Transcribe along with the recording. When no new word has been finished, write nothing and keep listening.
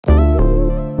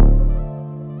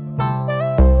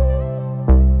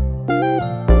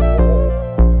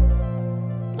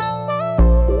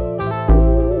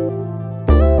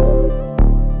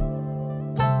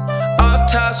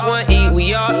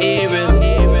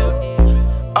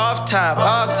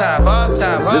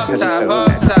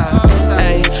off top.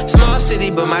 Ay, small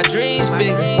city, but my dreams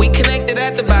big. We connected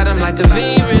at the bottom like a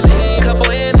V, really.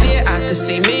 Couple M's, yeah, I could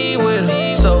see me with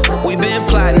them. So we been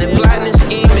plotting and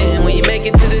scheming. When you make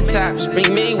it to the top, just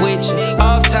bring me with you.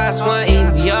 Off tops, one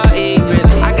E, y'all eat,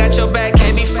 really. I got your back,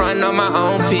 can't be frontin' on my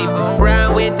own people.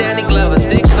 Ride with Danny Glover,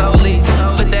 stick so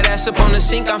lethal. Put that ass up on the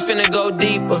sink, I'm finna go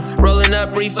deeper. Rolling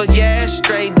up reefer, gas,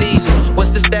 straight diesel. What's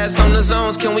the stats on the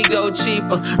zones, can we go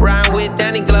cheaper? Riding with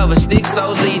Danny Glover, stick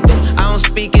so lethal. I don't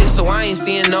speak it, so I ain't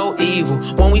seeing no evil.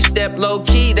 When we step low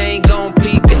key, they ain't gon'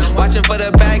 peep it. Watching for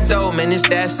the back door, man, it's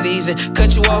that season.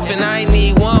 Cut you off and I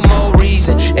need one more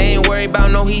reason. Ain't worried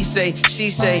about no he say, she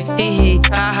say, he,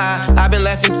 ha ha. I been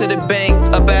laughing to the bank,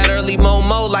 up at early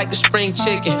Momo like a spring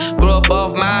chicken. Grew up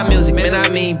off my music, man, I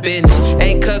mean business.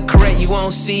 Ain't cut correct, you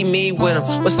won't see me with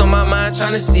him. What's on my mind,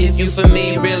 tryna see if you for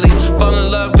me, really. Fall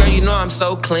in love, girl, you know I'm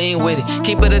so clean with it.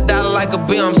 Keep it $1 like a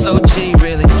bill, I'm so G,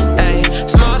 really. Ay,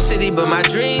 small city, but my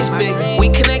dreams big. We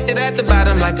connected at the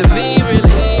bottom like a V,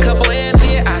 really. Couple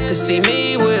M's, yeah, I could see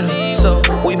me with them. So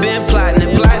we been plotting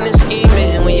and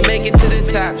scheming. When you make it to the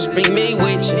top, just bring me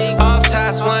with you. Off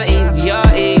tops, one E, y'all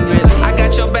eat, really. I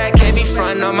got your back, can't be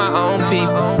frontin' on my own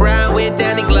people. Ride with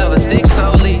Danny Glover, stick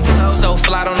so lethal. So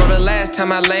fly, don't know the last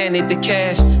time I landed the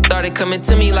cash. Started coming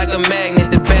to me like a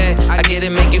magnet, the bag. I get it,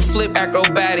 make it flip,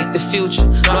 acrobatic, the future.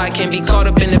 No, I can't be caught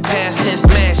up in the past tense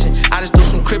smashing. I just do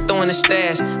some crypto in the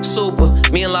stash, super.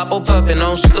 Me and Lapo puffin'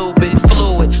 on stupid,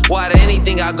 fluid. Water,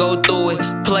 anything, I go through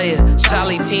it. Player,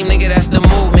 Charlie team, nigga, that's the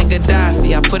movement.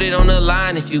 Gaddafi, I put it on the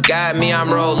line. If you got me,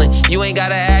 I'm rolling. You ain't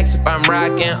gotta ask if I'm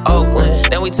rockin'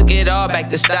 Oakland. Then we took it all back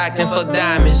to Stockton, fuck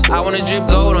diamonds. I wanna drip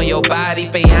gold on your body,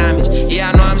 pay homage. Yeah,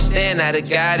 I know I'm staying at a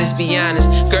guy, let's be honest.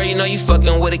 Girl, you know you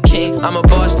fucking with a king. I'm a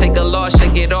boss, take a loss,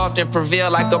 shake it off, then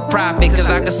prevail like a prophet. Cause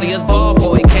I can see us ball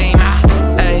before it came out.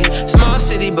 Ay, small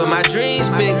city, but my dreams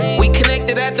big. We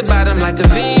connected at the bottom like a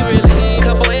V, really.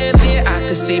 Couple M's, yeah, I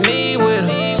could see me with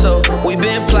them. So we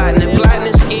been plotting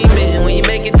and scheming. When you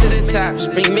make it to the top,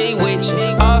 just bring me with you.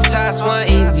 Off tops, one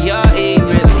E, y'all eat,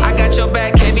 really. I got your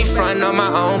back, can't be frontin' on my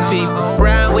own people.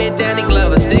 Ride with Danny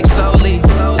Glover, stick so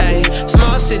lethal. Ay,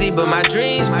 small city, but my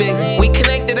dreams big. We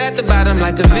connected at the bottom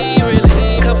like a V,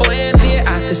 really. Couple M's, yeah,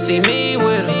 I could see me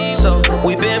with them. So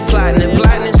we been plotting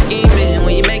and scheming.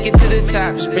 When you make it to the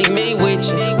top, just bring me with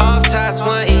you. Off tops,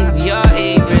 one E, y'all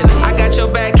eat, really. I got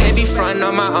your back, can't be frontin'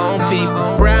 on my own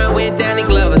people. Ride with Danny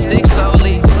Glover, stick so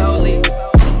lethal.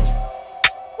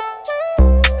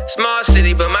 Small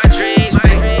city, but my dreams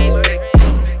big.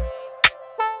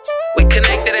 We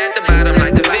connected at the bottom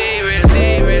like a V,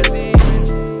 really.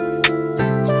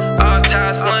 All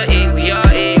tops, one E.